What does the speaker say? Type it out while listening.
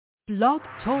Blog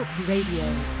Talk Radio.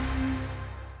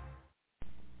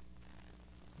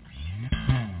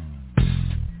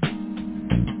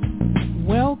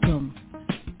 Welcome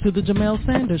to the Jamelle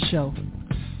Sanders Show,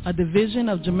 a division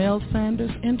of Jamelle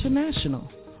Sanders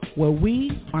International, where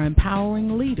we are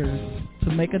empowering leaders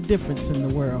to make a difference in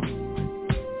the world.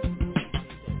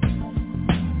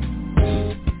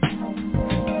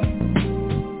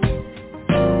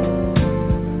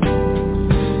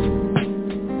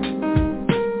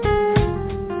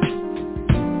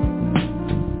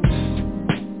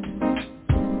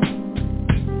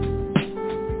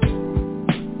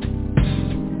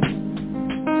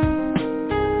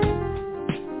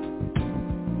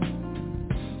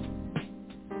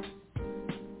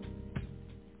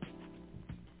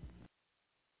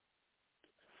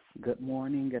 Good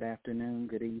morning, good afternoon,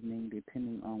 good evening,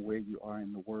 depending on where you are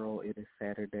in the world. It is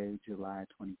Saturday, July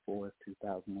 24th,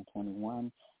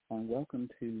 2021, and welcome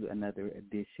to another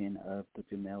edition of the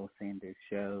Jamelle Sanders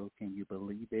Show. Can you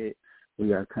believe it?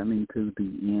 We are coming to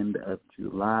the end of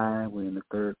July. We're in the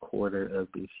third quarter of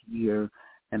this year,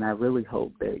 and I really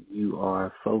hope that you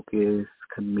are focused,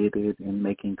 committed, and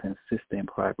making consistent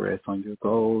progress on your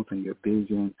goals and your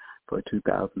vision for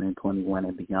 2021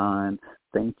 and beyond.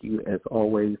 Thank you, as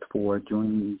always, for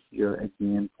joining me here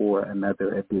again for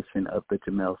another edition of the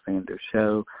Jamelle Sanders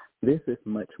Show. This is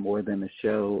much more than a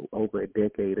show. Over a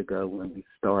decade ago when we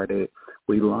started,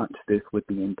 we launched this with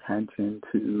the intention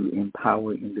to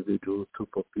empower individuals to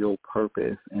fulfill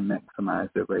purpose and maximize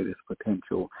their greatest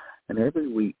potential. And every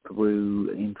week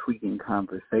through intriguing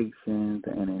conversations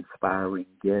and inspiring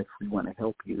guests, we want to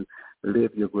help you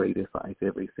live your greatest life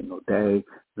every single day.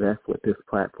 That's what this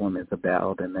platform is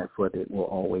about, and that's what it will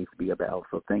always be about.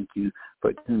 So thank you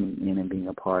for tuning in and being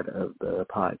a part of the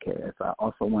podcast. I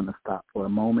also want to stop for a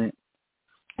moment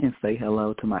and say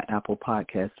hello to my Apple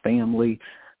Podcast family.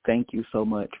 Thank you so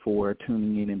much for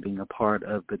tuning in and being a part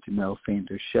of the Jamelle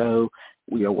Sanders Show.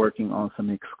 We are working on some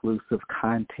exclusive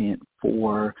content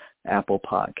for Apple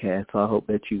Podcasts. So I hope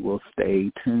that you will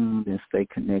stay tuned and stay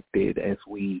connected as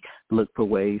we look for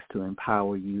ways to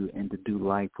empower you and to do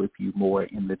life with you more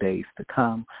in the days to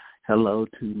come. Hello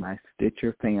to my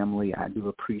Stitcher family. I do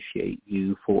appreciate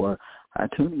you for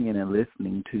tuning in and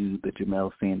listening to the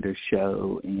Jamelle Sanders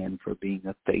Show and for being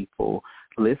a faithful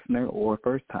listener or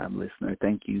first-time listener.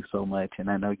 Thank you so much, and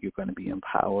I know you're going to be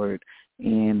empowered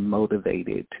and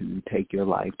motivated to take your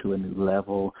life to a new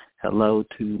level. Hello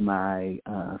to my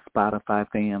Spotify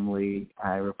family.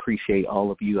 I appreciate all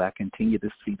of you. I continue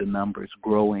to see the numbers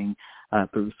growing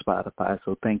through Spotify,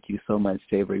 so thank you so much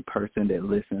to every person that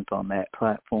listens on that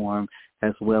platform,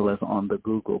 as well as on the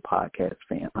Google Podcast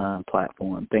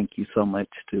platform. Thank you so much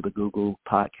to the Google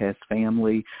Podcast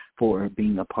family for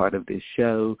being a part of this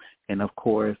show. And, of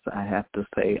course, I have to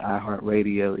say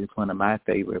iHeartRadio is one of my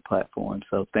favorite platforms.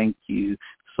 So thank you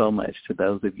so much to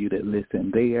those of you that listen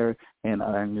there, and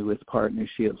our newest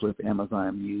partnerships with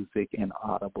Amazon Music and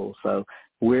Audible. So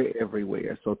we're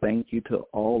everywhere. So thank you to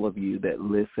all of you that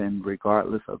listen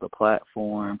regardless of the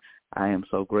platform. I am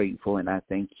so grateful, and I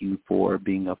thank you for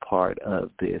being a part of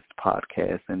this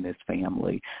podcast and this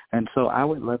family. And so I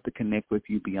would love to connect with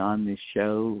you beyond this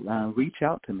show. Reach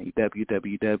out to me,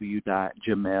 www.Jamelle,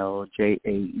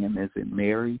 J-A-M as in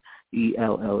Mary,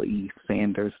 E-L-L-E,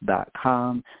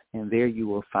 Sanders.com. And there you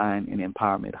will find an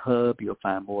empowerment hub. You'll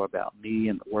find more about me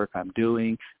and the work I'm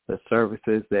doing, the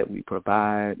services that we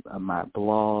provide, my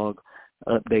blog,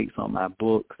 updates on my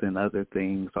books and other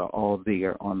things are all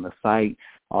there on the site.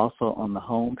 Also on the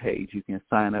homepage, you can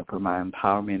sign up for my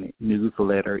empowerment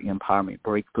newsletter, Empowerment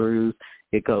Breakthroughs.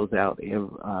 It goes out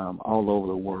all over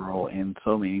the world, and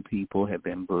so many people have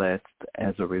been blessed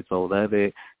as a result of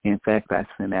it. In fact, I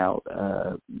sent out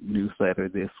a newsletter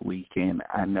this week, and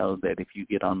I know that if you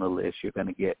get on the list, you're going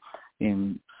to get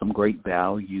in some great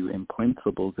value and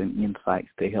principles and insights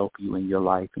to help you in your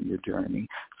life and your journey.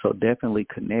 So definitely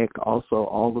connect. Also,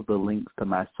 all of the links to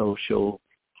my social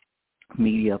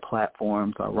media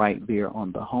platforms are right there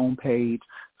on the homepage.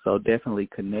 So definitely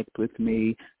connect with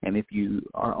me. And if you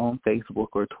are on Facebook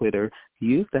or Twitter,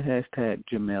 use the hashtag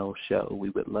Jamelle Show.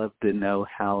 We would love to know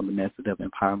how the message of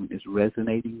empowerment is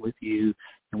resonating with you,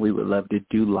 and we would love to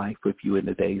do life with you in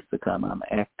the days to come. I'm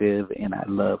active, and I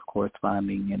love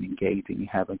corresponding and engaging and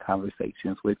having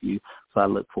conversations with you. So I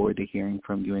look forward to hearing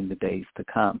from you in the days to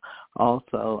come.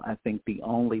 Also, I think the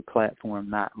only platform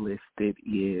not listed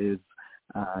is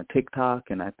TikTok,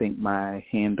 and I think my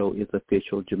handle is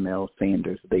official Jamelle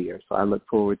Sanders there. So I look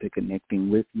forward to connecting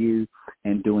with you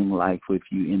and doing life with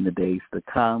you in the days to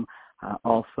come. I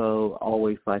also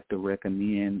always like to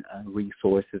recommend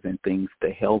resources and things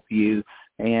to help you.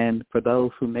 And for those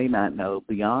who may not know,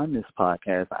 beyond this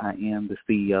podcast, I am the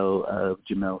CEO of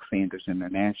Jamelle Sanders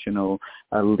International,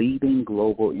 a leading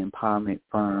global empowerment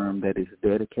firm that is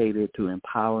dedicated to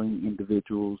empowering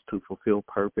individuals to fulfill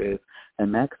purpose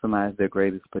and maximize their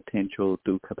greatest potential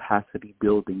through capacity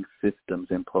building systems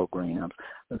and programs.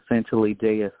 Essentially,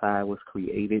 JSI was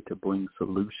created to bring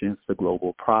solutions to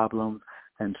global problems.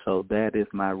 And so that is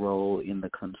my role in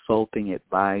the consulting,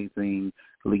 advising,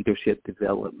 leadership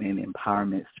development,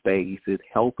 empowerment space, is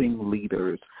helping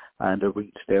leaders to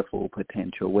reach their full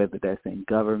potential, whether that's in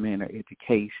government or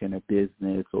education or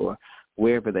business or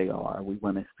wherever they are. We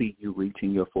want to see you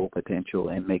reaching your full potential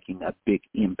and making a big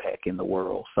impact in the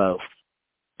world. So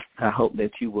I hope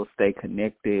that you will stay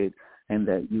connected and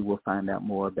that you will find out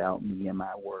more about me and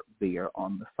my work there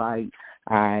on the site.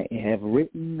 I have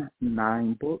written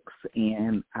 9 books,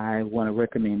 and I want to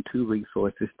recommend 2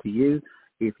 resources to you.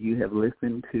 If you have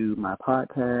listened to my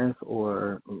podcast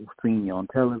or seen me on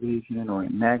television or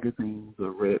in magazines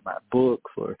or read my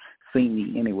books or seen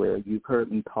me anywhere, you've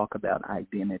heard me talk about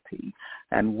identity.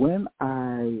 And when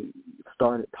I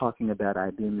started talking about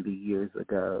identity years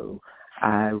ago,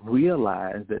 I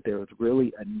realized that there was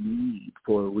really a need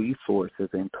for resources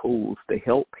and tools to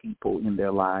help people in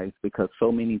their lives because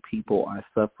so many people are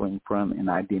suffering from an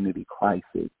identity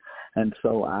crisis. And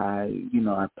so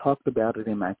I've talked about it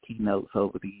in my keynotes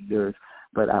over the years,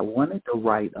 but I wanted to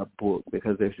write a book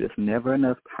because there's just never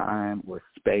enough time or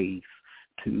space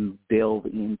to delve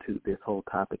into this whole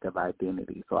topic of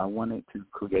identity. So I wanted to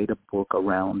create a book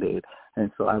around it.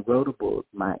 And so I wrote a book,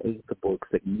 my 8th book,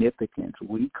 Significance,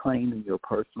 Reclaiming Your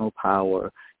Personal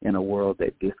Power in a World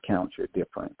That Discounts Your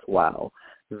Difference. Wow.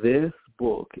 This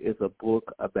book is a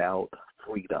book about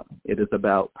freedom. It is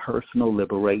about personal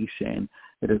liberation.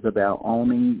 It is about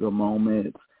owning your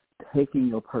moments, taking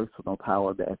your personal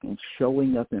power back, and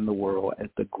showing up in the world as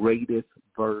the greatest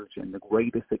version, the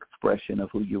greatest expression of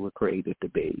who you were created to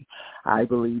be. I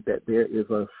believe that there is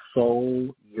a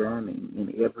soul yearning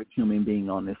in every human being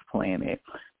on this planet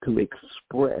to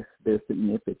express their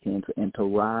significance and to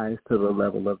rise to the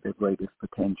level of their greatest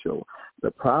potential.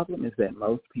 The problem is that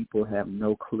most people have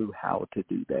no clue how to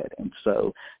do that. And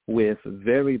so with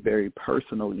very, very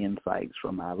personal insights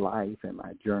from my life and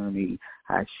my journey,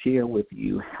 I share with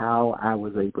you how I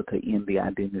was able to end the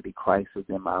identity crisis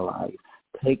in my life,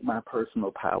 take my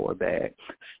personal power back,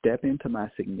 step into my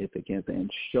significance,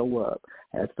 and show up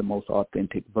as the most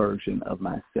authentic version of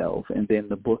myself. And then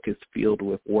the book is filled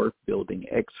with work-building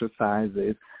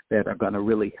exercises that are going to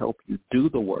really help you do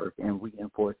the work and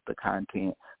reinforce the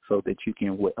content so that you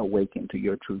can awaken to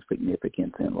your true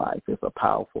significance in life. It's a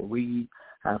powerful read.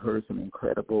 I've heard some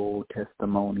incredible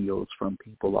testimonials from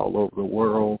people all over the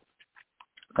world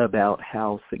about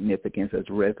how significance has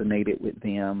resonated with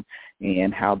them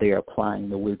and how they're applying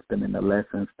the wisdom and the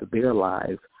lessons to their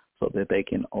lives so that they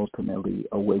can ultimately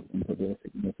awaken to their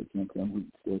significance and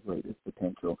reach their greatest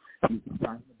potential. You can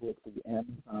find the book through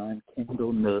Amazon,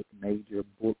 Kindle, Nook, major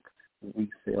book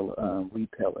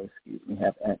retailers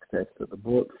have access to the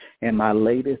book. And my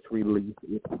latest release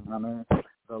is Honor,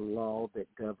 the Law That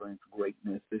Governs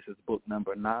Greatness. This is book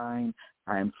number 9.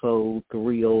 I am so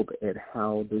thrilled at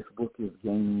how this book is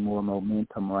gaining more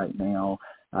momentum right now.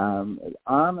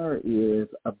 Honor is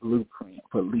a blueprint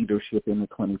for leadership in the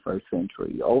 21st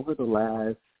century. Over the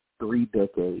last 3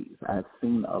 decades, I've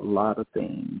seen a lot of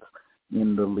things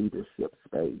in the leadership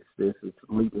space. This is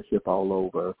leadership all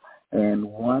over. And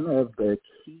one of the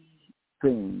key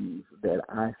things that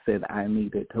I said I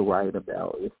needed to write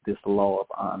about is this law of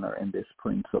honor and this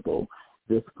principle.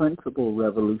 This principle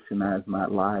revolutionized my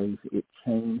life. It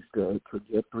changed the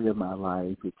trajectory of my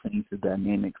life. It changed the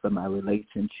dynamics of my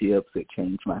relationships. It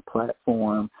changed my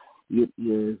platform. It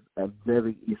is a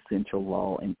very essential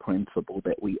law and principle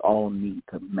that we all need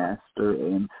to master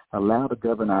and allow to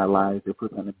govern our lives if we're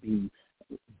going to be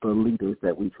the leaders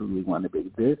that we truly want to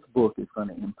be. This book is going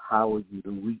to empower you to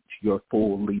reach your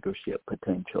full leadership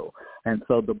potential. And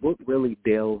so the book really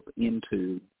delves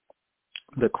into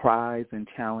the cries and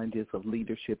challenges of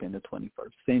leadership in the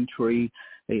 21st century.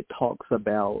 It talks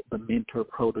about the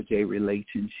mentor-protege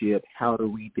relationship, how to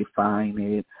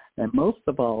redefine it. And most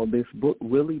of all, this book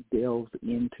really delves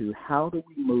into how do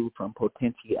we move from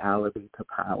potentiality to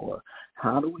power?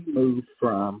 How do we move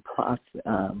from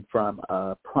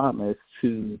promise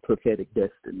to prophetic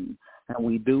destiny? And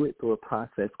we do it through a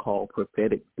process called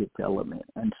prophetic development.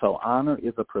 And so Honor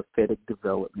is a prophetic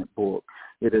development book.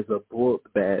 It is a book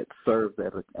that serves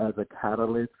as a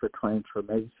catalyst for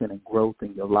transformation and growth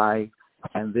in your life.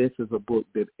 And this is a book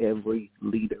that every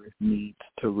leader needs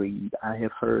to read. I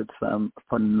have heard some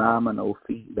phenomenal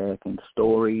feedback and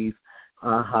stories,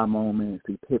 aha moments,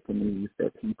 epiphanies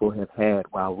that people have had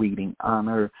while reading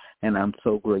Honor, and I'm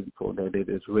so grateful that it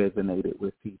has resonated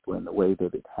with people in the way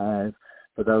that it has.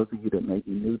 For those of you that may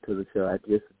be new to the show, I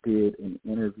just did an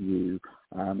interview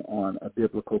on a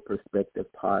Biblical Perspective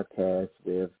podcast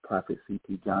with Prophet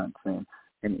C.T. Johnson.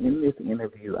 And in this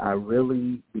interview, I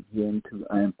really began to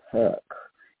unpack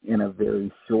in a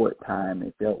very short time,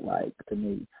 it felt like to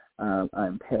me,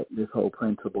 unpack this whole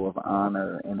principle of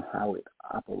honor and how it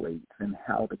operates and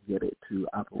how to get it to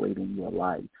operate in your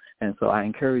life. And so I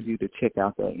encourage you to check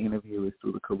out that interview. It's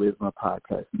through the Charisma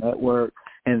Podcast Network.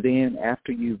 And then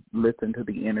after you listen to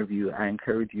the interview, I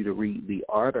encourage you to read the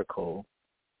article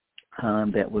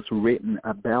that was written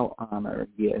about honor.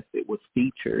 Yes, it was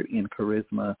featured in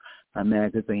Charisma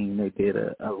magazine. They did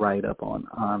a write-up on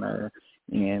honor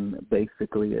and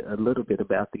basically a little bit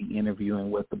about the interview and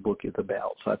what the book is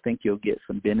about. So I think you'll get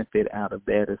some benefit out of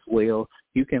that as well.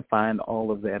 You can find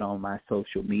all of that on my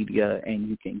social media, and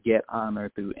you can get Honor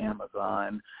through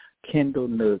Amazon, Kindle,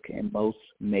 Nook, and most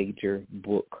major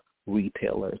book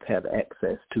retailers have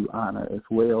access to Honor as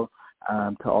well.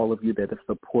 To all of you that have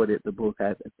supported the book,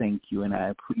 I thank you, and I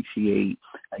appreciate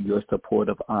your support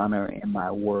of Honor and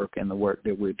my work and the work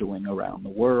that we're doing around the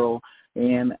world.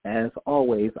 And as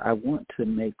always, I want to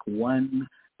make one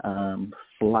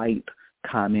slight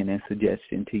comment and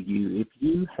suggestion to you. If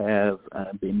you have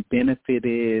been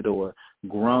benefited or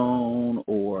grown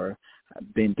or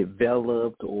been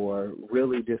developed or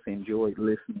really just enjoyed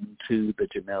listening to the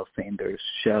Jamelle Sanders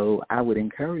Show, I would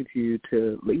encourage you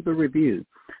to leave a review,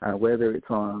 whether it's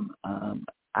on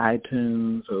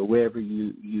iTunes or wherever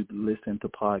you listen to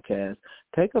podcasts.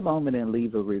 Take a moment and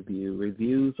leave a review.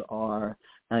 Reviews are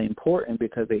important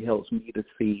because it helps me to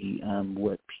see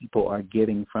what people are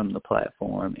getting from the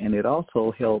platform, and it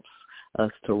also helps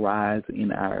us to rise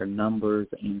in our numbers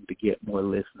and to get more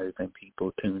listeners and people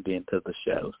tuned into the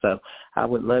show. So I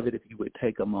would love it if you would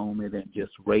take a moment and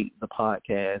just rate the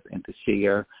podcast and to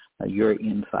share your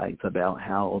insights about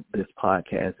how this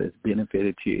podcast has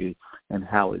benefited you and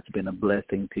how it's been a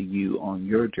blessing to you on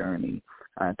your journey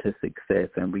to success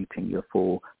and reaching your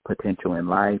full potential in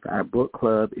life. Our book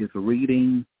club is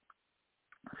reading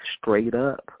Straight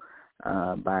Up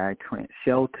by Trent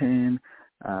Shelton.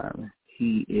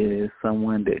 He is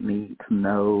someone that needs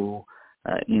no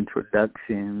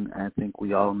introduction. I think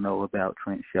we all know about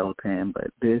Trent Shelton,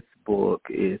 but this book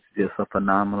is just a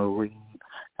phenomenal read.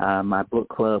 My book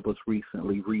club was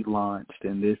recently relaunched,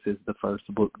 and this is the first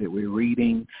book that we're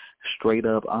reading. Straight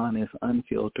Up, Honest,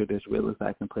 Unfiltered, as real as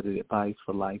I can put it, Advice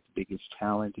for Life's Biggest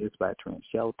Challenges by Trent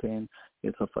Shelton.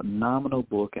 It's a phenomenal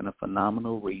book and a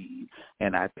phenomenal read,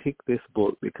 and I picked this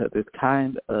book because it's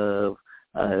kind of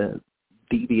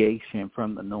deviation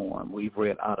from the norm. We've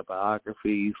read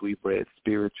autobiographies, we've read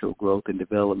spiritual growth and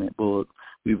development books,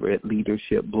 we've read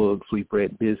leadership books, we've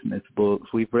read business books,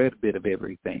 we've read a bit of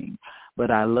everything.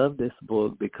 But I love this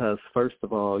book because, first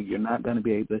of all, you're not going to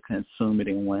be able to consume it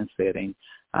in one setting.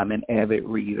 I'm an avid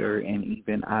reader, and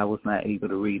even I was not able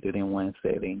to read it in one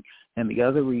setting. And the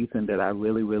other reason that I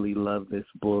really, really love this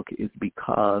book is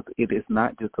because it is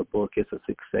not just a book, it's a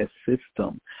success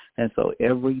system. And so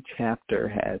every chapter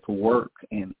has work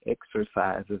and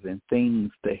exercises and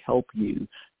things to help you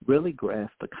really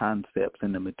grasp the concepts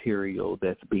and the material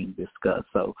that's being discussed.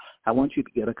 So I want you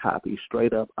to get a copy.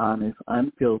 Straight Up, Honest,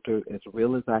 Unfiltered, as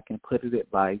real as I can put it,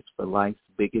 Advice for Life's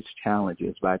Biggest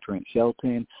Challenges by Trent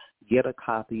Shelton. Get a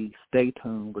copy. Stay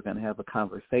tuned. We're going to have a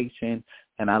conversation,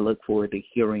 and I look forward to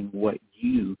hearing what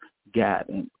you got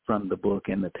from the book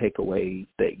and the takeaways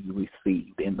that you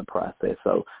received in the process.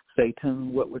 So stay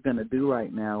tuned. What we're going to do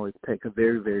right now is take a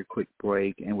very, very quick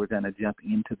break, and we're going to jump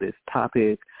into this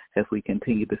topic as we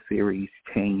continue the series,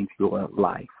 Change Your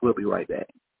Life. We'll be right back.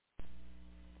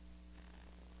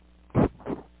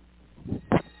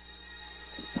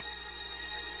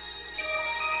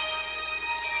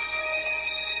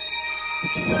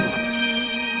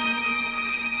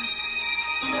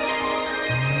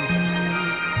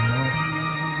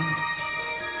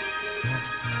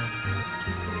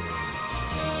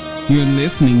 You're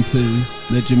listening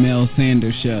to The Jamelle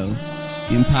Sanders Show,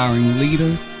 empowering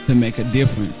leaders to make a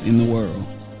difference in the world.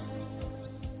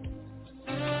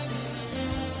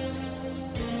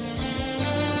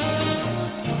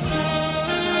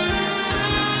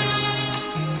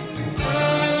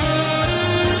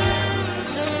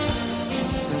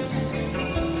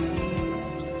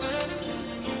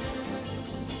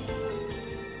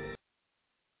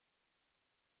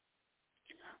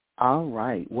 All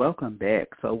right, welcome back.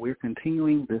 So we're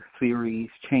continuing this series,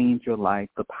 Change Your Life,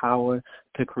 the Power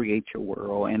to Create Your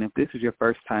World. And if this is your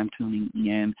first time tuning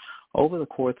in, over the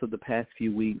course of the past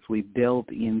few weeks, we've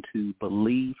delved into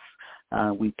beliefs.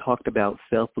 We talked about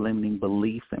self-limiting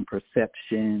beliefs and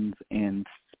perceptions and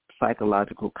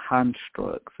psychological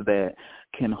constructs that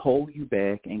can hold you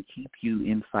back and keep you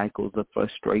in cycles of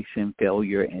frustration,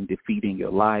 failure, and defeat in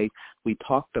your life. We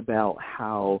talked about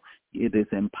how it is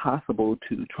impossible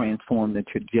to transform the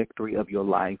trajectory of your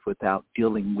life without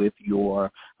dealing with your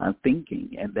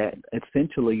thinking, and that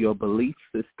essentially your belief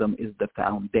system is the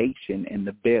foundation and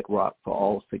the bedrock for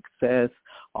all success,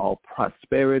 all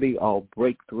prosperity, all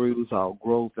breakthroughs, all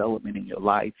growth, development in your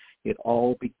life. It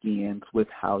all begins with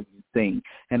how you think.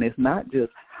 And it's not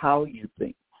just how you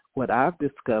think. What I've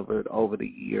discovered over the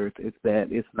years is that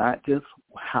it's not just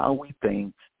how we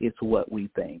think, it's what we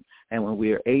think. And when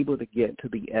we are able to get to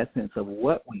the essence of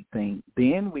what we think,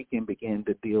 then we can begin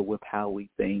to deal with how we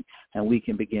think, and we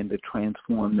can begin to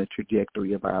transform the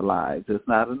trajectory of our lives. It's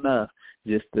not enough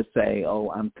just to say,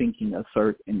 oh, I'm thinking a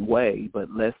certain way, but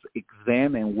let's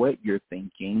examine what you're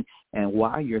thinking and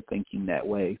why you're thinking that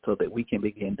way so that we can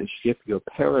begin to shift your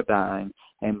paradigm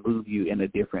and move you in a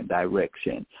different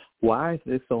direction. Why is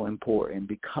this so important?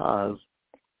 Because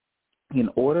in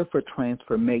order for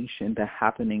transformation to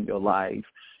happen in your life,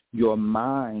 your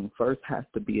mind first has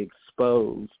to be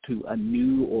exposed to a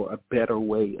new or a better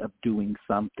way of doing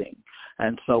something.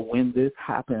 And so when this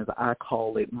happens, I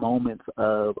call it moments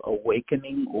of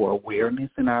awakening or awareness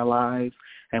in our lives.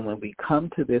 And when we come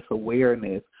to this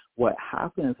awareness, what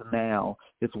happens now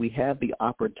is we have the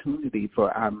opportunity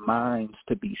for our minds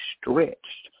to be stretched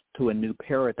to a new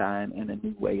paradigm and a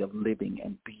new way of living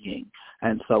and being.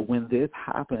 And so when this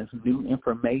happens, new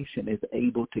information is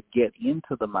able to get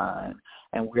into the mind,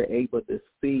 and we're able to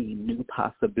see new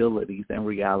possibilities and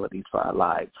realities for our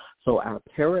lives. So our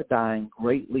paradigm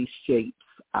greatly shapes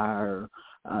our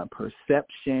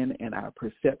perception, and our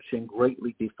perception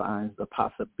greatly defines the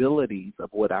possibilities of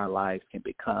what our lives can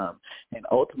become. And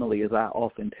ultimately, as I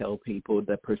often tell people,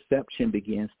 the perception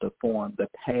begins to form the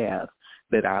path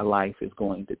that our life is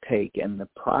going to take and the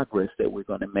progress that we're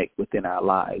going to make within our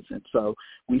lives. And so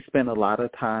we spent a lot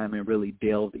of time and really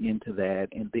delved into that.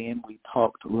 And then we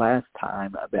talked last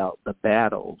time about the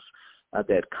battles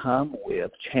that come with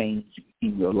change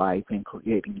in your life and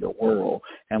creating your world.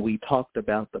 And we talked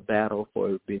about the battle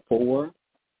for before.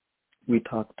 We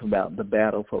talked about the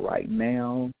battle for right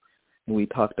now. And we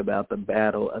talked about the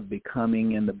battle of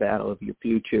becoming and the battle of your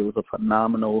future. It was a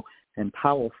phenomenal and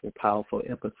powerful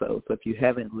episode. So if you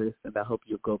haven't listened, I hope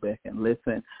you'll go back and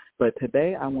listen. But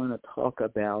today I want to talk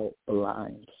about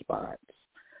blind spots.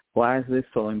 Why is this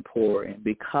so important?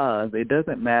 Because it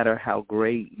doesn't matter how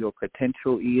great your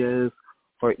potential is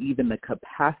or even the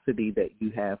capacity that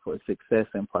you have for success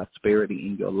and prosperity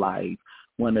in your life.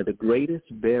 One of the greatest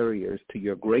barriers to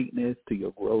your greatness, to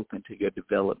your growth, and to your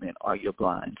development are your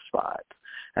blind spots.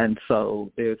 And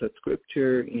so there's a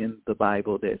scripture in the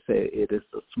Bible that says it is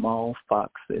the small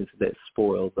foxes that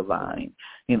spoil the vine.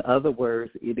 In other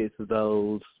words, it is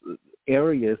those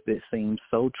areas that seem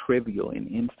so trivial and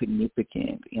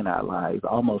insignificant in our lives,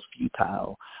 almost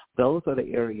futile. Those are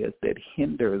the areas that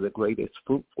hinder the greatest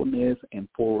fruitfulness and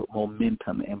forward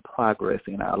momentum and progress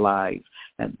in our lives.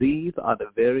 And these are the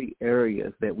very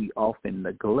areas that we often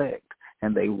neglect,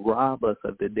 and they rob us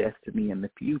of the destiny and the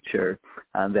future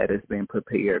that has been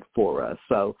prepared for us.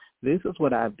 So this is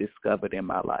what I've discovered in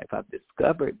my life. I've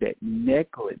discovered that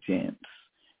negligence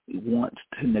wants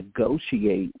to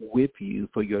negotiate with you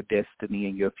for your destiny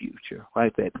and your future,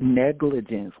 right? That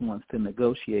negligence wants to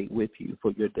negotiate with you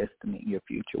for your destiny and your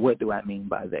future. What do I mean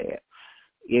by that?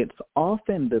 It's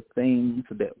often the things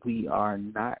that we are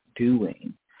not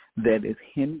doing that is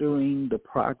hindering the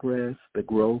progress, the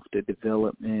growth, the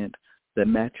development, the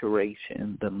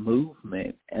maturation, the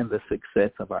movement, and the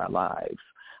success of our lives.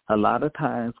 A lot of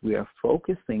times we are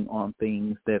focusing on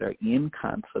things that are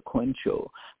inconsequential,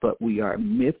 but we are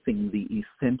missing the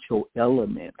essential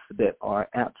elements that are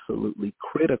absolutely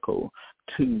critical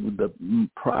to the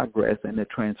progress and the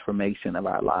transformation of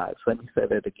our lives. Let me say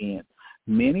that again.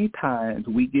 Many times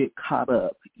we get caught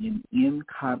up in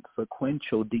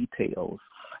inconsequential details,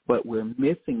 but we're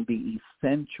missing the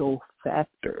essential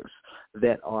factors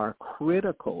that are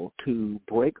critical to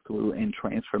breakthrough and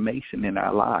transformation in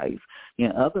our lives.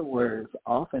 In other words,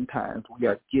 oftentimes we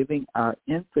are giving our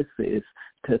emphasis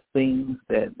to things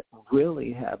that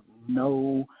really have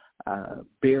no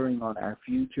bearing on our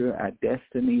future, our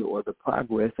destiny, or the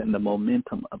progress and the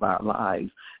momentum of our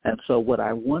lives. And so what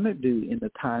I want to do in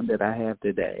the time that I have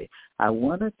today, I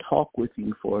want to talk with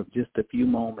you for just a few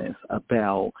moments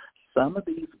about some of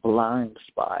these blind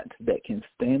spots that can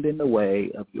stand in the way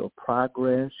of your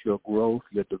progress, your growth,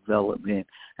 your development,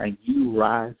 and you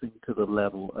rising to the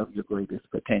level of your greatest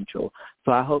potential.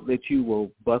 So I hope that you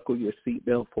will buckle your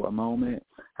seatbelt for a moment.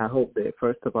 I hope that,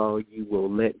 first of all, you will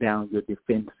let down your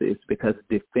defenses, because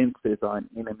defenses are an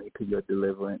enemy to your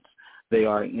deliverance. They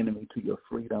are an enemy to your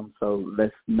freedom. So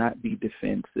let's not be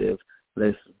defensive.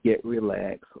 Let's get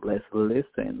relaxed. Let's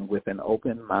listen with an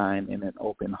open mind and an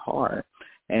open heart.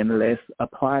 And let's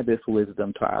apply this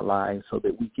wisdom to our lives so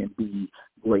that we can be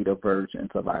greater versions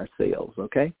of ourselves,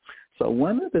 okay? So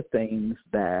one of the things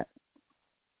that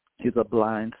is a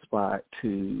blind spot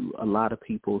to a lot of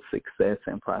people's success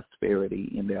and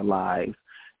prosperity in their lives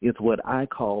is what I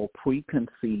call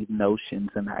preconceived notions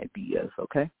and ideas,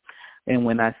 okay? And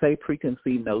when I say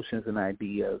preconceived notions and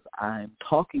ideas, I'm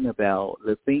talking about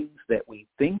the things that we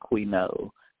think we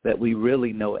know that we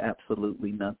really know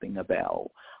absolutely nothing about.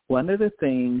 One of the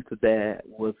things that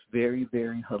was very,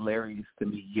 very hilarious to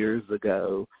me years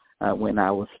ago when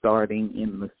I was starting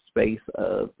in the space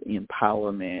of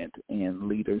empowerment and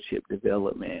leadership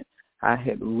development, I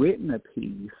had written a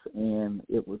piece, and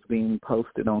it was being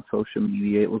posted on social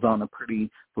media. It was on a pretty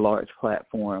large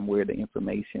platform where the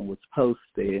information was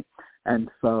posted. And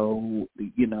so,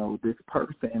 you know, this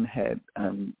person had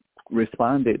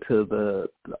responded to the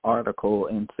article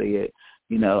and said,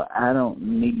 you know, I don't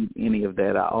need any of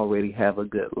that. I already have a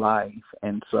good life.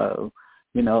 And so,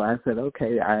 you know, I said,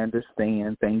 okay, I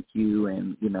understand. Thank you.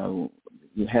 And, you know,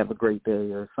 you have a great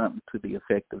day, or something to the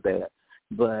effect of that.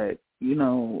 But, you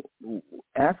know,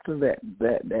 after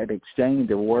that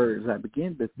exchange of words, I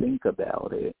began to think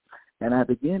about it, and I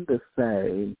began to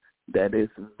say that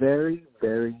it's very,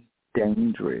 very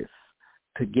dangerous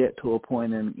to get to a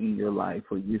point in your life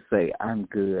where you say, I'm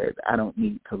good. I don't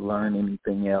need to learn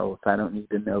anything else. I don't need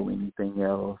to know anything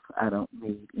else. I don't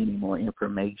need any more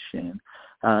information.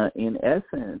 In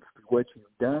essence, what you've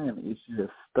done is you have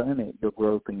stunted your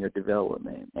growth and your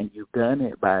development, and you've done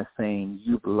it by saying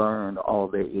you've learned all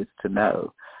there is to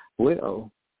know.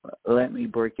 Well, let me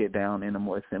break it down in a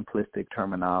more simplistic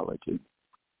terminology.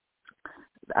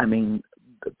 I mean,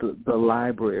 the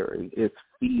library is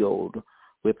filled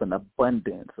with an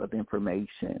abundance of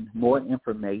information, more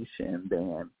information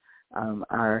than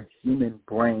our human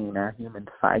brain, our human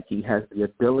psyche has the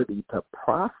ability to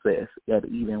process at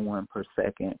even 1 per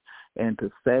second. And to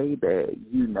say that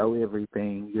you know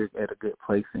everything, you're at a good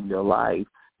place in your life,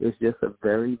 is just a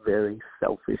very, very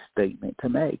selfish statement to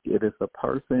make. It is a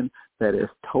person that has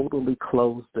totally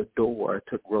closed the door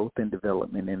to growth and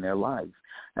development in their life.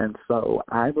 And so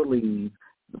I believe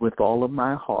with all of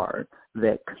my heart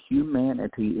that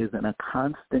humanity is in a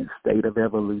constant state of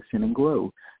evolution and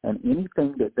growth, and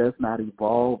anything that does not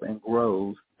evolve and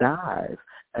grows dies.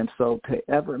 And so to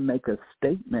ever make a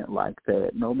statement like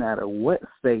that, no matter what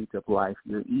stage of life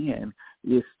you're in,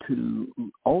 is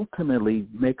to ultimately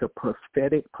make a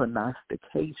prophetic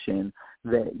prognostication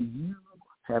that you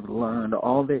have learned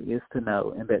all there is to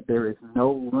know, and that there is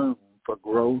no room for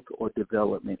growth or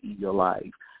development in your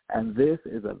life. And this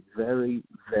is a very,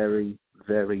 very,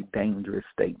 very dangerous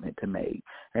statement to make.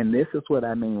 And this is what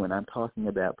I mean when I'm talking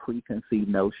about preconceived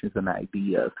notions and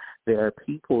ideas. There are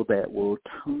people that will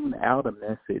tune out a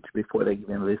message before they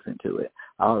even listen to it.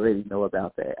 I already know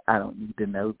about that. I don't need to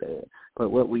know that. But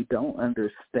what we don't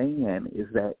understand is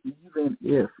that even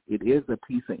if it is a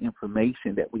piece of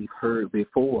information that we've heard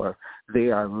before,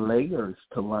 there are layers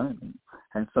to learning.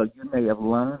 And so you may have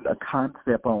learned a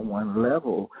concept on one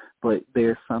level, but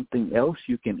there's something else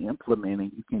you can implement,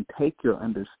 and you can take your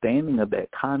understanding of that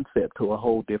concept to a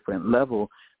whole different level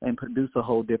and produce a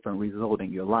whole different result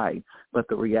in your life. But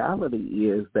the reality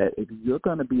is that if you're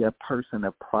going to be a person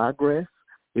of progress,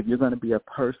 if you're going to be a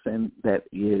person that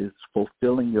is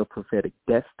fulfilling your prophetic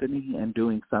destiny and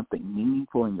doing something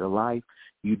meaningful in your life,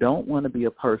 you don't want to be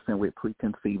a person with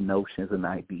preconceived notions and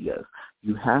ideas.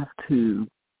 You have to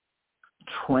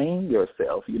train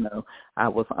yourself. You know, I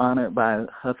was honored by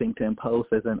Huffington Post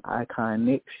as an icon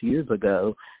next years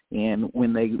ago, and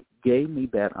when they gave me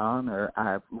that honor,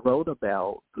 I wrote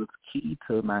about the key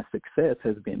to my success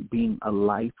has been being a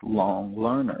lifelong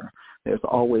learner. There's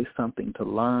always something to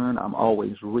learn. I'm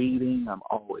always reading. I'm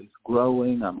always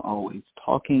growing. I'm always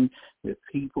talking with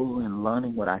people and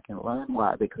learning what I can learn.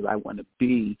 Why? Because I want to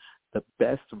be the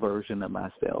best version of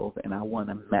myself, and I want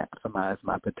to maximize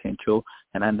my potential.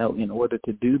 And I know in order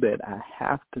to do that, I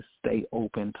have to stay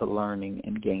open to learning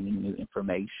and gaining new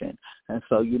information. And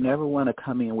so you never want to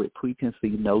come in with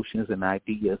preconceived notions and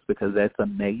ideas, because that's a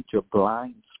major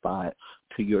blind spot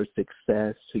to your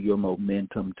success, to your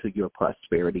momentum, to your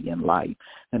prosperity in life.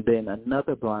 And then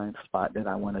another blind spot that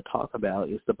I want to talk about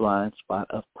is the blind spot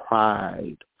of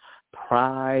pride.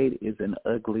 Pride is an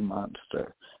ugly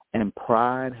monster, and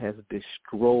pride has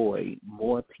destroyed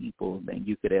more people than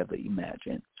you could ever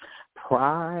imagine.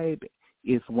 Pride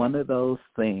is one of those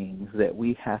things that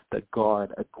we have to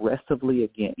guard aggressively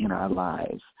against in our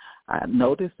lives. I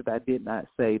noticed that I did not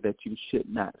say that you should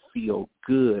not feel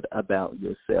good about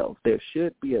yourself. There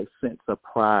should be a sense of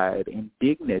pride, and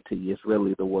dignity is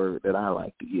really the word that I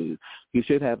like to use. You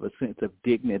should have a sense of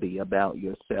dignity about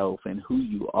yourself and who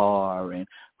you are and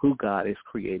who God has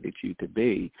created you to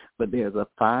be. But there's a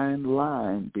fine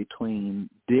line between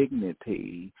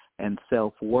dignity and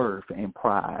self-worth and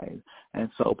pride. And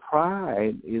so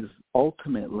pride is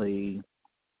ultimately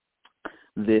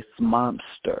this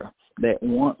monster that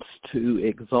wants to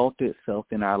exalt itself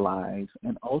in our lives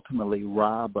and ultimately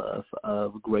rob us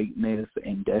of greatness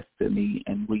and destiny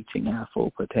and reaching our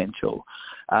full potential.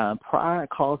 Pride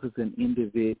causes an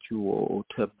individual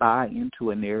to buy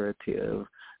into a narrative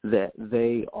that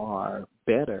they are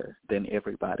better than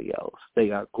everybody else. They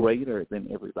are greater than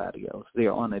everybody else. They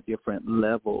are on a different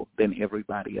level than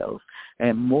everybody else.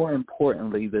 And more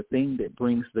importantly, the thing that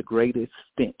brings the greatest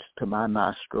stench to my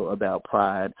nostril about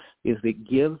pride is it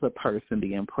gives a person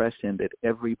the impression that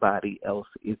everybody else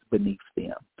is beneath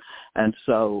them. And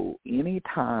so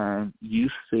anytime you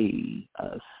see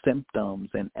symptoms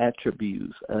and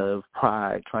attributes of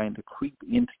pride trying to creep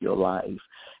into your life,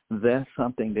 that's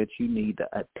something that you need to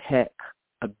attack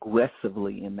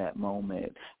aggressively in that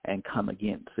moment and come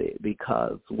against it,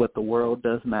 because what the world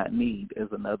does not need is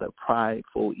another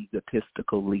prideful,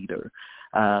 egotistical leader.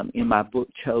 In my book,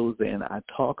 Chosen, I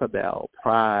talk about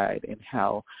pride and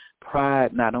how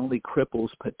pride not only cripples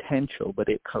potential, but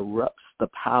it corrupts the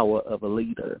power of a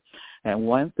leader. And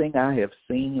one thing I have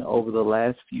seen over the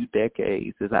last few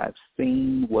decades is I've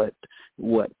seen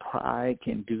what pride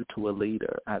can do to a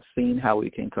leader. I've seen how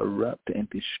it can corrupt and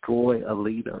destroy a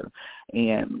leader.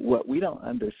 And what we don't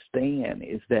understand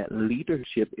is that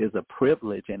leadership is a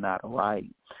privilege and not a right.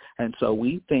 And so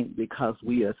we think because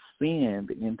we ascend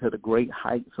into the great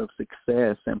heights of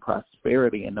success and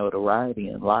prosperity and notoriety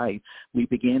in life, we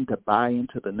begin to buy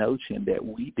into the notion that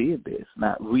we did this,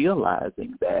 not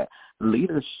realizing that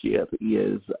leadership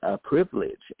is a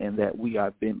privilege and that we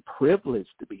are being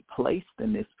privileged to be placed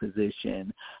in this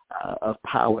position of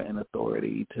power and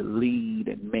authority to lead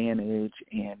and manage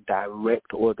and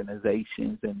direct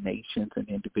organizations and nations and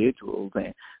individuals,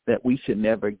 and that we should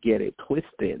never get it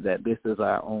twisted that this is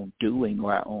our own doing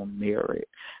or our own merit.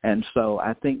 And so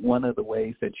I think one of the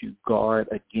ways that you guard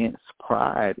against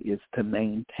pride is to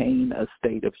maintain a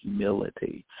state of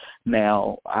humility.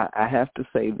 Now, I have to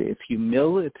say this,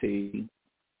 humility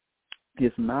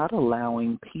is not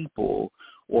allowing people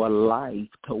or life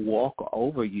to walk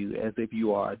over you as if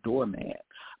you are a doormat,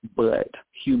 but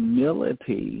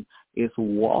humility is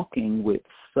walking with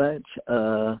such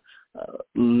a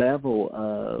level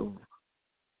of,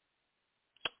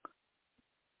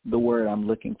 the word I'm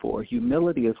looking for,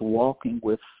 humility is walking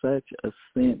with such a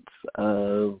sense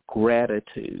of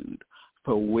gratitude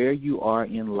for where you are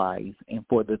in life and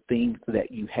for the things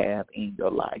that you have in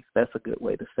your life. That's a good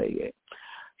way to say it.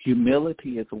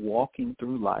 Humility is walking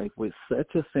through life with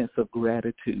such a sense of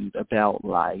gratitude about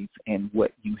life and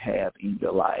what you have in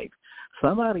your life.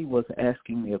 Somebody was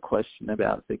asking me a question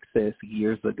about success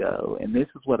years ago, and this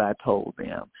is what I told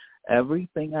them.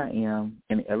 Everything I am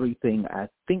and everything I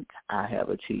think I have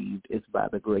achieved is by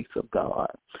the grace of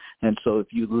God. And so if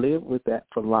you live with that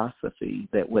philosophy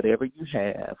that whatever you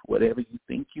have, whatever you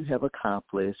think you have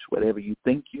accomplished, whatever you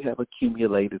think you have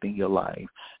accumulated in your life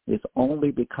is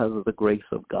only because of the grace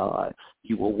of God,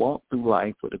 you will walk through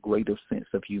life with a greater sense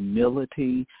of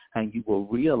humility, and you will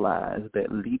realize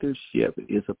that leadership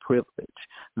is a privilege.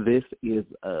 This is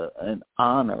an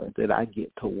honor that I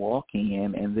get to walk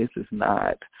in, and this is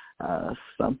not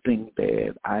something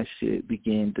that I should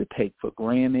begin to take for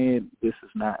granted. This is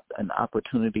not an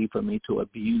opportunity for me to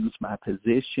abuse my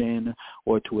position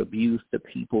or to abuse the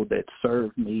people that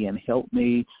serve me and help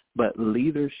me. But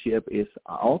leadership is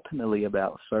ultimately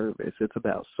about service. It's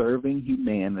about serving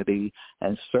humanity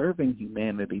and serving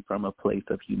humanity from a place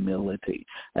of humility.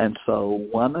 And so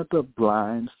one of the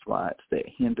blind spots that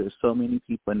hinders so many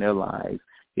people in their lives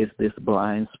is this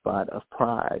blind spot of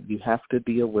pride. You have to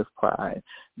deal with pride.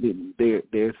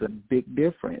 There's a big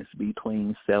difference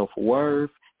between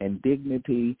self-worth and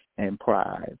dignity and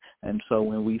pride. And so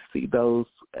when we see those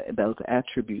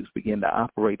attributes begin to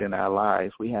operate in our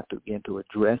lives, we have to begin to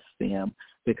address them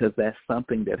because that's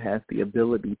something that has the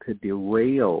ability to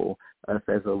derail us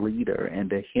as a leader and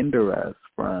to hinder us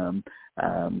from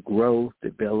growth,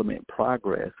 development,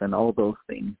 progress, and all those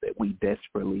things that we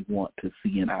desperately want to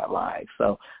see in our lives.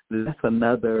 So that's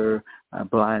another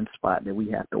blind spot that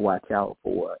we have to watch out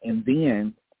for. And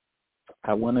then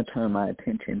I want to turn my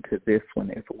attention to this one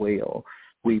as well.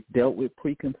 We've dealt with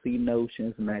preconceived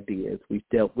notions and ideas. We've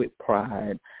dealt with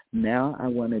pride. Now I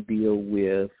want to deal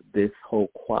with this whole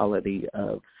quality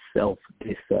of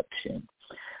self-deception.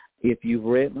 If you've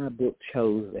read my book,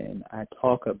 Chosen, I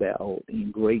talk about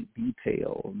in great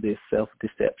detail this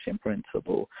self-deception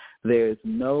principle. There's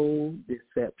no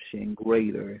deception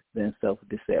greater than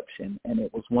self-deception. And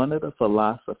it was one of the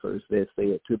philosophers that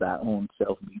said, to thy own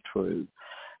self be true.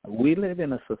 We live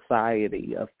in a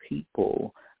society of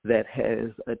people that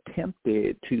has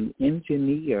attempted to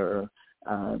engineer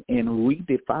and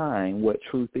redefine what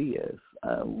truth is.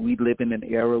 We live in an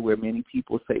era where many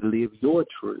people say, live your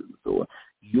truth, or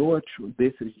your truth,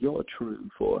 this is your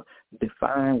truth, or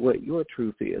define what your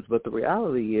truth is. But the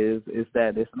reality is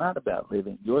that it's not about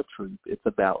living your truth. It's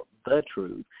about the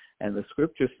truth. And the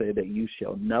scripture said that you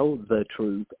shall know the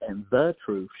truth, and the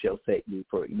truth shall set you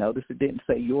free. Notice it didn't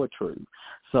say your truth.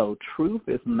 So truth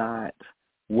is not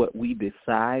what we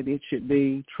decide it should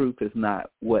be. Truth is not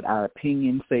what our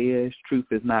opinion says. Truth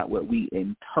is not what we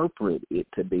interpret it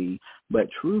to be. But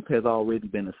truth has already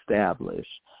been established.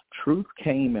 Truth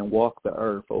came and walked the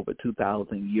earth over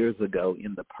 2,000 years ago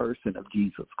in the person of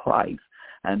Jesus Christ.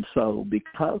 And so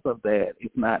because of that,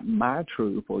 it's not my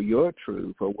truth or your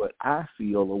truth or what I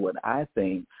feel or what I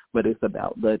think, but it's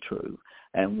about the truth.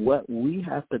 And what we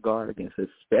have to guard against,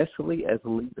 especially as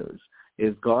leaders,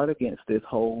 is guard against this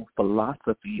whole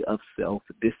philosophy of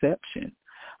self-deception.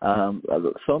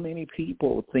 So many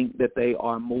people think that they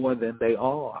are more than they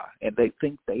are, and they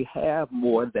think they have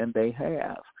more than they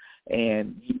have.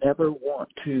 And you never want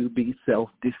to be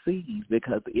self-deceived,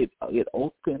 because it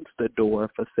opens the door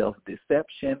for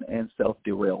self-deception and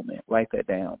self-derailment. Write that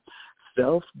down.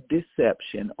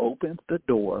 Self-deception opens the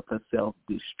door for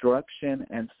self-destruction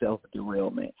and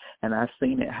self-derailment. And I've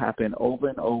seen it happen over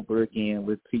and over again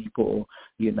with people.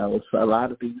 So a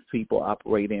lot of these people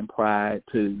operate in pride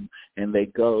too, and they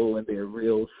go and they're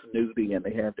real snooty and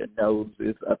they have their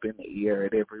noses up in the air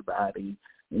at everybody.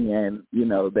 And,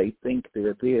 they think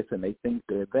they're this and they think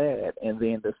they're that. And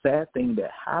then the sad thing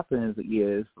that happens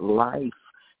is life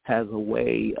has a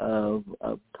way of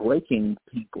breaking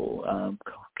people,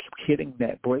 hitting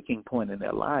that breaking point in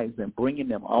their lives and bringing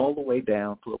them all the way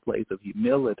down to a place of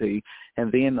humility.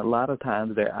 And then a lot of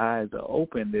times their eyes are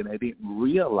opened and they didn't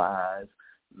realize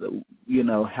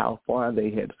how far they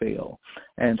had failed.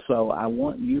 And so I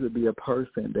want you to be a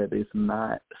person that is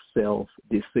not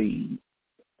self-deceived.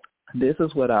 This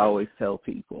is what I always tell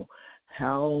people.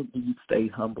 How do you stay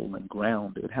humble and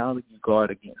grounded? How do you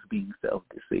guard against being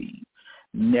self-deceived?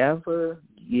 Never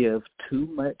give too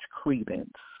much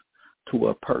credence to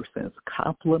a person's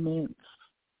compliments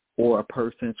or a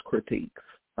person's critiques.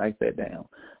 Write that down.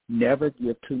 Never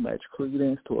give too much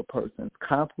credence to a person's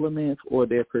compliments or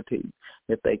their critiques.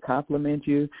 If they compliment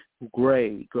you,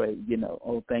 great,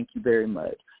 thank you very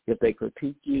much. If they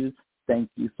critique you, thank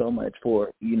you so much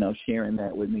for, sharing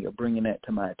that with me or bringing that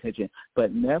to my attention.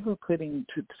 But never putting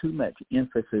too much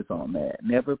emphasis on that.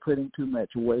 Never putting too much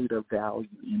weight or value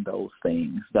in those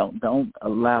things. Don't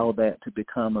allow that to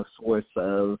become a source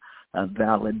of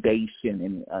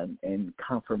validation and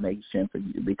confirmation for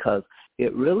you, because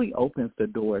it really opens the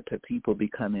door to people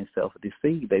becoming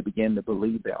self-deceived. They begin to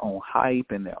believe their own hype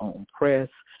and their own press.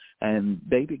 And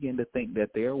they begin to think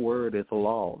that their word is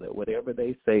law, that whatever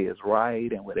they say is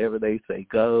right and whatever they say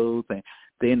goes. And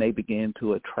then they begin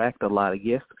to attract a lot of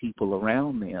yes people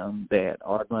around them that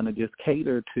are going to just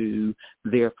cater to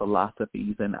their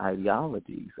philosophies and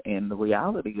ideologies. And the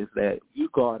reality is that you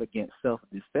guard against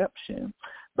self-deception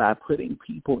by putting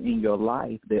people in your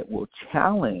life that will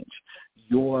challenge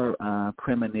your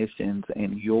premonitions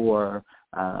and your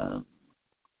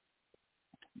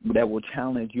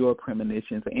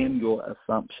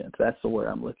assumptions. That's the word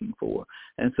I'm looking for.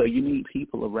 And so you need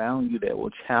people around you that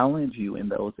will challenge you in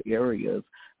those areas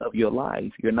of your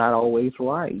life. You're not always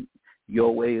right.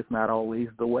 Your way is not always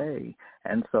the way.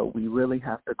 And so we really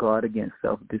have to guard against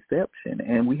self-deception,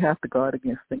 and we have to guard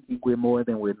against thinking we're more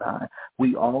than we're not.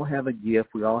 We all have a gift.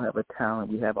 We all have a talent.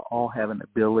 We all have an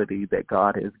ability that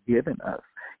God has given us.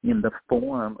 in the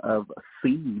form of a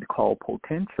seed called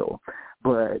potential.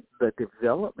 But the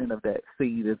development of that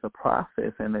seed is a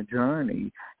process and a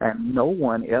journey, and no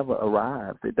one ever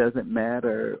arrives. It doesn't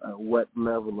matter what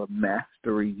level of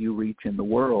mastery you reach in the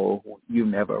world, you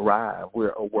never arrive.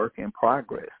 We're a work in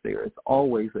progress. There is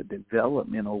always a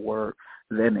developmental work,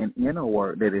 then an inner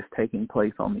work that is taking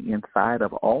place on the inside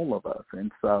of all of us.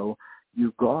 And so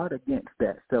you guard against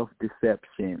that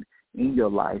self-deception in your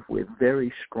life with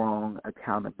very strong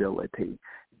accountability.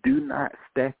 Do not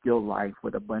stack your life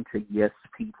with a bunch of yes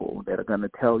people that are going to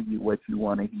tell you what you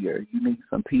want to hear. You need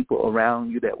some people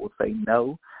around you that will say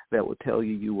no, that will tell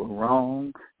you you were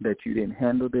wrong, that you didn't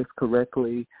handle this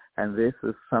correctly, and this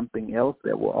is something else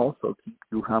that will also keep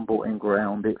you humble and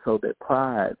grounded so that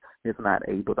pride is not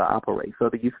able to operate. So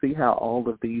do you see how all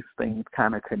of these things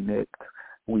kind of connect?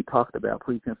 We talked about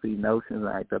preconceived notions,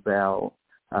 like about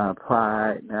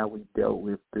pride. Now we dealt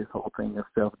with this whole thing of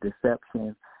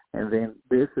self-deception. And then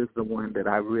this is the one that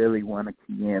I really want to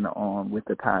key in on with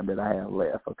the time that I have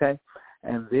left, okay?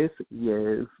 And this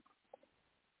is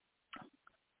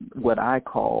what I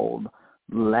called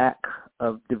lack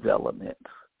of development.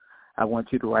 I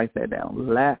want you to write that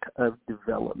down. Lack of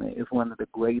development is one of the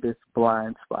greatest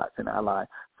blind spots in our life.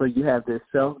 So you have this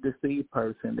self-deceived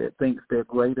person that thinks they're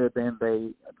greater than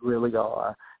they really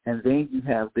are. And then you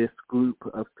have this group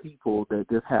of people that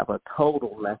just have a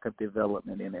total lack of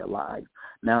development in their lives.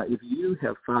 Now, if you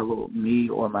have followed me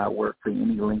or my work for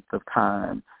any length of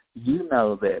time, you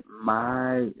know that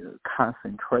my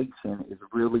concentration is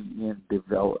really in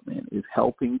development, is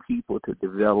helping people to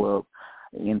develop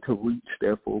and to reach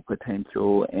their full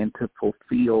potential and to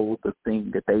fulfill the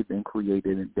thing that they've been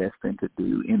created and destined to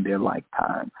do in their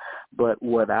lifetime. But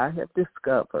what I have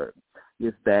discovered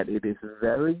is that it is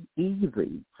very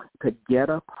easy to get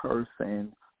a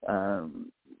person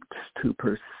to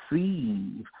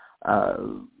perceive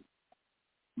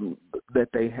that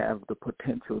they have the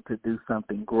potential to do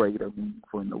something great or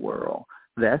meaningful in the world.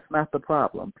 That's not the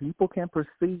problem. People can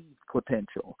perceive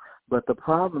potential, but the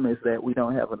problem is that we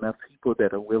don't have enough people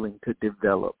that are willing to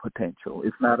develop potential.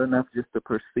 It's not enough just to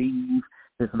perceive.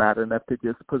 It's not enough to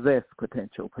just possess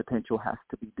potential. Potential has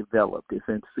to be developed. It's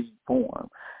in seed form.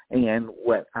 And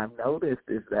what I've noticed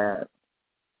is that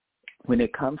when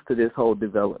it comes to this whole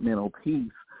developmental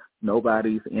piece,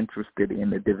 nobody's interested in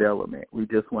the development. We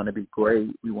just want to be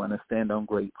great. We want to stand on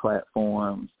great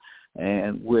platforms,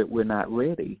 and we're not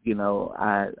ready. You know,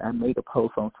 I made a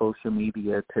post on social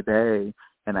media today,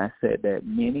 and I said that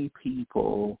many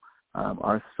people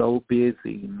are so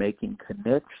busy making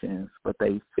connections, but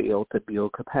they fail to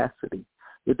build capacity.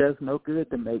 It does no good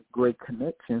to make great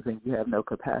connections and you have no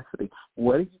capacity.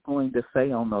 What are you going to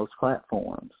say on those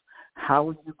platforms? How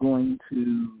are you going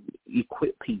to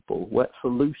equip people? What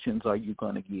solutions are you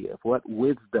going to give? What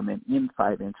wisdom and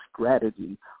insight and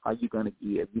strategy are you going to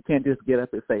give? You can't just get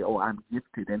up and say, oh, I'm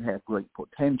gifted and have great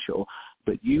potential,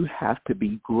 but you have to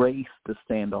be graced to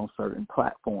stand on certain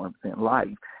platforms in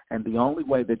life. And the only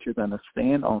way that you're going to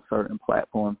stand on certain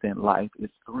platforms in life is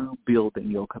through building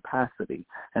your capacity.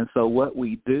 And so what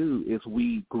we do is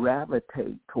we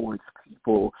gravitate towards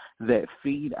people that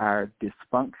feed our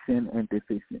dysfunction and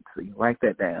deficiency. Write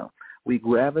that down. We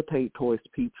gravitate towards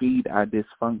people that feed our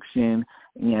dysfunction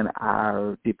and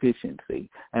our deficiency.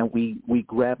 And we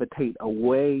gravitate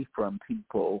away from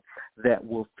people that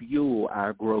will fuel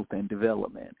our growth and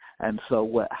development. And so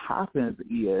what happens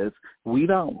is we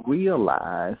don't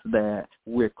realize that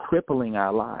we're crippling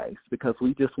our lives because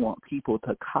we just want people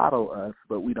to coddle us,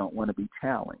 but we don't want to be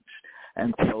challenged.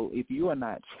 And so if you are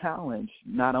not challenged,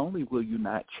 not only will you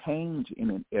not change in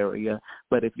an area,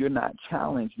 but if you're not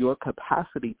challenged, your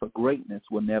capacity for greatness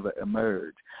will never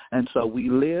emerge. And so we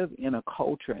live in a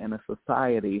culture and a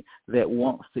society that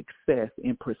wants success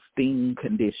in pristine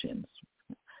conditions.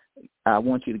 I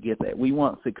want you to get that. We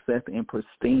want success in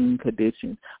pristine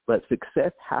conditions, but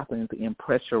success happens in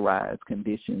pressurized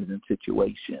conditions and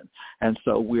situations. And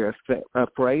so we're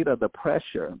afraid of the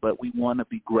pressure, but we want to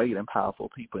be great and powerful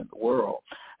people in the world.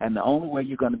 And the only way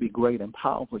you're going to be great and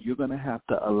powerful, you're going to have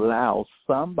to allow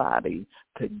somebody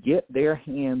to get their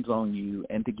hands on you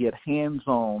and to get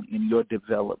hands-on in your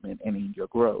development and in your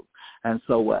growth. And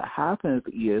so what happens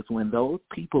is when those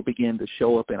people begin to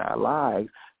show up in our lives,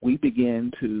 we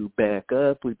begin to back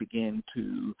up. We begin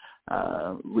to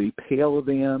repel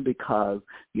them because,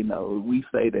 you know, we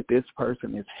say that this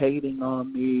person is hating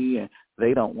on me and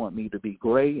they don't want me to be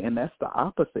great. And that's the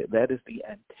opposite. That is the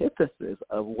antithesis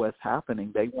of what's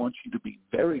happening. They want you to be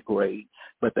very great,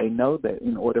 but they know that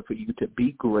in order for you to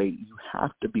be great, you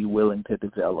have to be willing to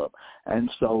develop. And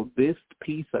so this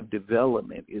piece of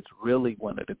development is really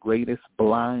one of the greatest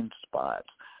blind spots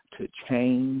to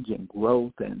change and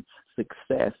growth and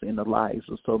success in the lives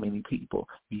of so many people.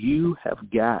 You have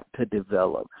got to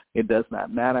develop. It does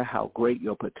not matter how great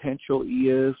your potential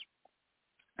is.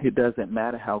 It doesn't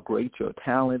matter how great your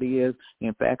talent is.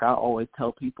 In fact, I always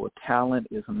tell people talent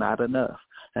is not enough.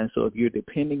 And so if you're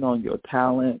depending on your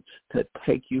talent to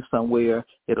take you somewhere,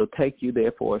 it'll take you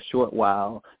there for a short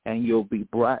while, and you'll be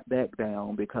brought back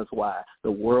down because why?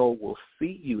 The world will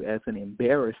see you as an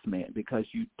embarrassment because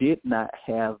you did not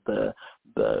have the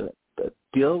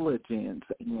diligence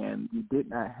and you did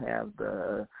not have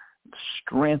the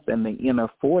strength and the inner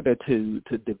fortitude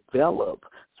to develop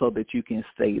so that you can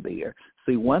stay there.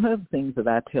 See, one of the things that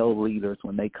I tell leaders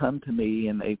when they come to me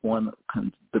and they want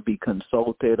to be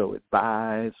consulted or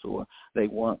advised or they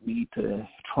want me to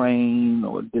train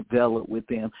or develop with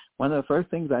them, one of the first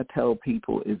things I tell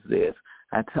people is this.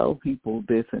 I tell people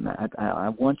this, and I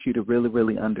want you to really,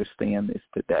 really understand this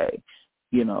today.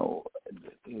 You know,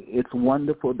 it's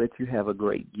wonderful that you have a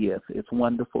great gift. It's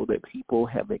wonderful that people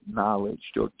have acknowledged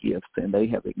your gifts and they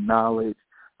have acknowledged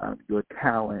your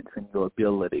talents and your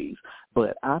abilities.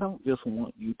 But I don't just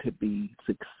want you to be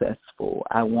successful.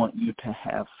 I want you to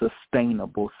have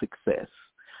sustainable success.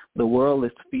 The world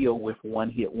is filled with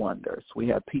one-hit wonders. We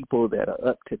have people that are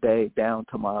up today, down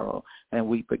tomorrow, and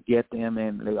we forget them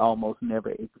and they almost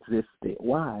never existed.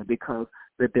 Why? Because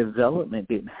the development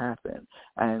didn't happen.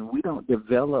 And we don't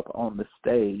develop on the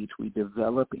stage. We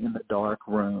develop in the dark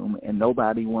room, and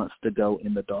nobody wants to go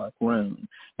in the dark room.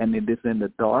 And it is in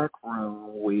the dark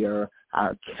room where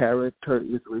our character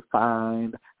is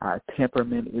refined, our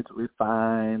temperament is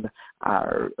refined,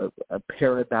 our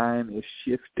paradigm is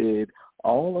shifted,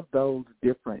 all of those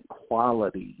different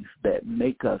qualities that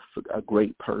make us a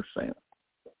great person,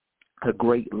 a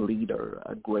great leader,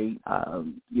 a great,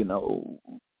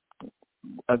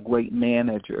 a great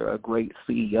manager, a great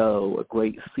CEO, a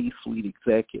great C-suite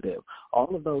executive.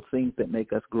 All of those things that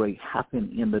make us great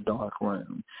happen in the dark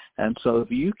room. And so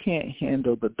if you can't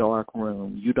handle the dark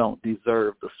room, you don't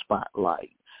deserve the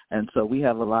spotlight. And so we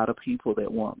have a lot of people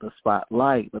that want the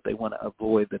spotlight, but they want to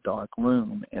avoid the dark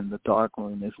room, and the dark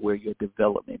room is where your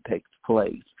development takes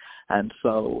place. And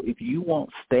so if you want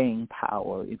staying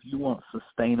power, if you want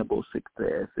sustainable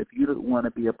success, if you want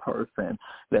to be a person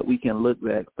that we can look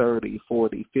back 30,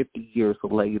 40, 50 years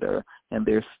later and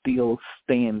they're still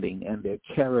standing and their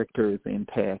character is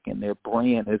intact and their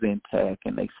brand is intact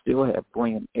and they still have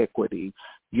brand equity,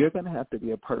 you're going to have to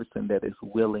be a person that is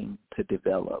willing to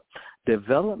develop.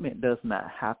 Development does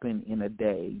not happen in a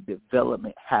day.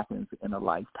 Development happens in a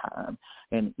lifetime.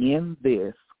 And in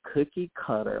this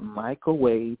cookie-cutter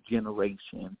microwave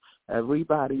generation,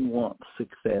 everybody wants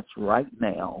success right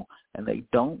now, and they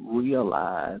don't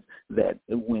realize that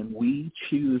when we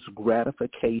choose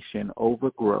gratification over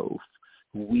growth,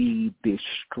 we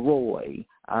destroy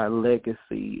our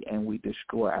legacy and we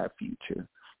destroy our future.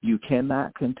 You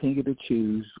cannot continue to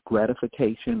choose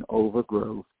gratification over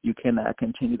growth. You cannot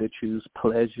continue to choose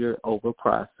pleasure over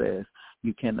process.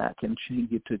 You cannot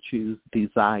continue to choose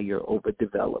desire over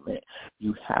development.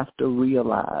 You have to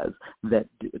realize that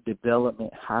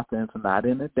development happens not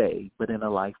in a day, but in a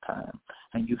lifetime.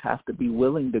 And you have to be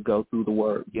willing to go through the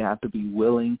work. You have to be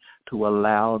willing to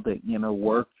allow the inner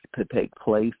work to take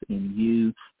place in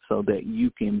you so that you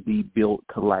can be built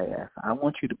to last. I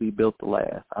want you to be built to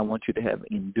last. I want you to have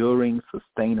enduring,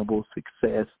 sustainable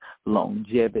success,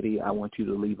 longevity. I want you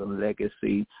to leave a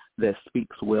legacy that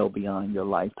speaks well beyond your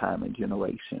lifetime and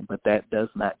generation. But that does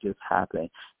not just happen.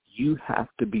 You have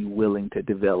to be willing to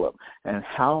develop. And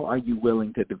how are you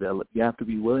willing to develop? You have to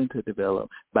be willing to develop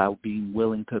by being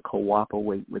willing to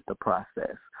cooperate with the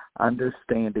process,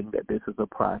 understanding that this is a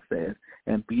process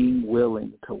and being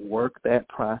willing to work that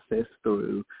process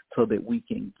through so that we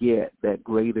can get that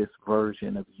greatest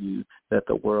version of you that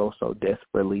the world so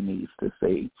desperately needs to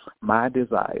see. My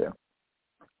desire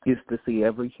is to see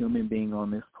every human being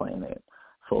on this planet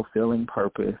fulfilling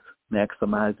purpose,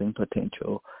 maximizing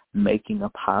potential, making a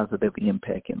positive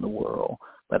impact in the world.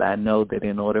 But I know that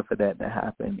in order for that to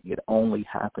happen, it only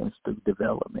happens through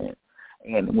development.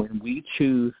 And when we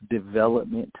choose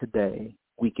development today,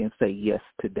 we can say yes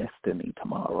to destiny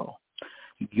tomorrow.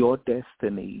 Your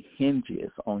destiny hinges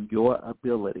on your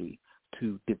ability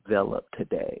to develop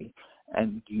today.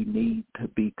 And you need to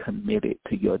be committed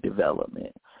to your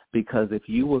development. Because if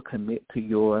you will commit to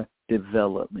your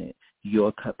development,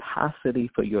 your capacity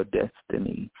for your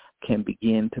destiny can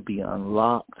begin to be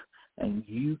unlocked, and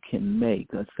you can make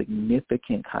a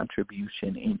significant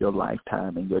contribution in your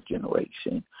lifetime and your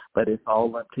generation. But it's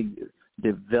all up to you.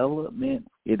 Development,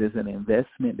 it is an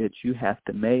investment that you have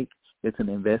to make. It's an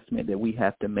investment that we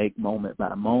have to make moment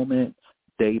by moment,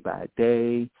 day by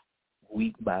day,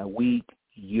 week by week,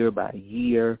 year by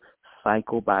year,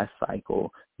 cycle by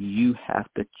cycle. You have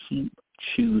to keep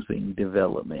choosing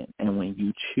development. And when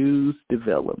you choose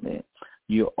development,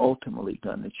 you're ultimately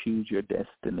going to choose your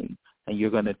destiny, and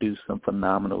you're going to do some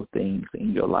phenomenal things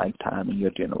in your lifetime, in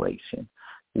your generation.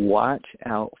 Watch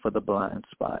out for the blind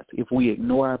spots. If we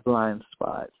ignore our blind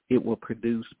spots, it will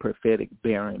produce prophetic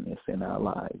barrenness in our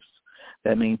lives.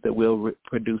 That means that we'll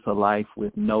produce a life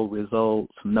with no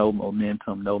results, no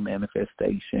momentum, no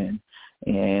manifestation,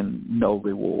 and no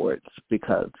rewards,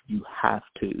 because you have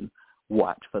to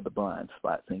watch for the blind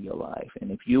spots in your life.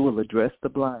 And if you will address the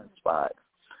blind spots,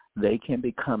 they can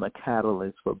become a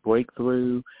catalyst for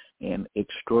breakthrough and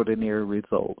extraordinary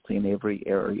results in every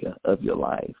area of your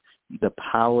life. The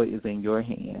power is in your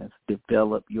hands.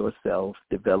 Develop yourself,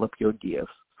 develop your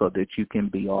gifts so that you can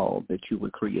be all that you were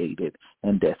created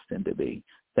and destined to be.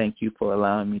 Thank you for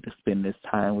allowing me to spend this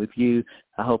time with you.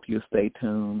 I hope you'll stay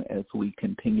tuned as we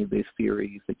continue this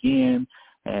series again,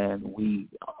 and we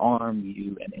arm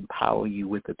you and empower you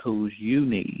with the tools you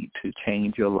need to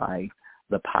change your life,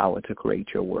 the power to create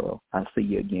your world. I'll see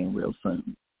you again real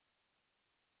soon.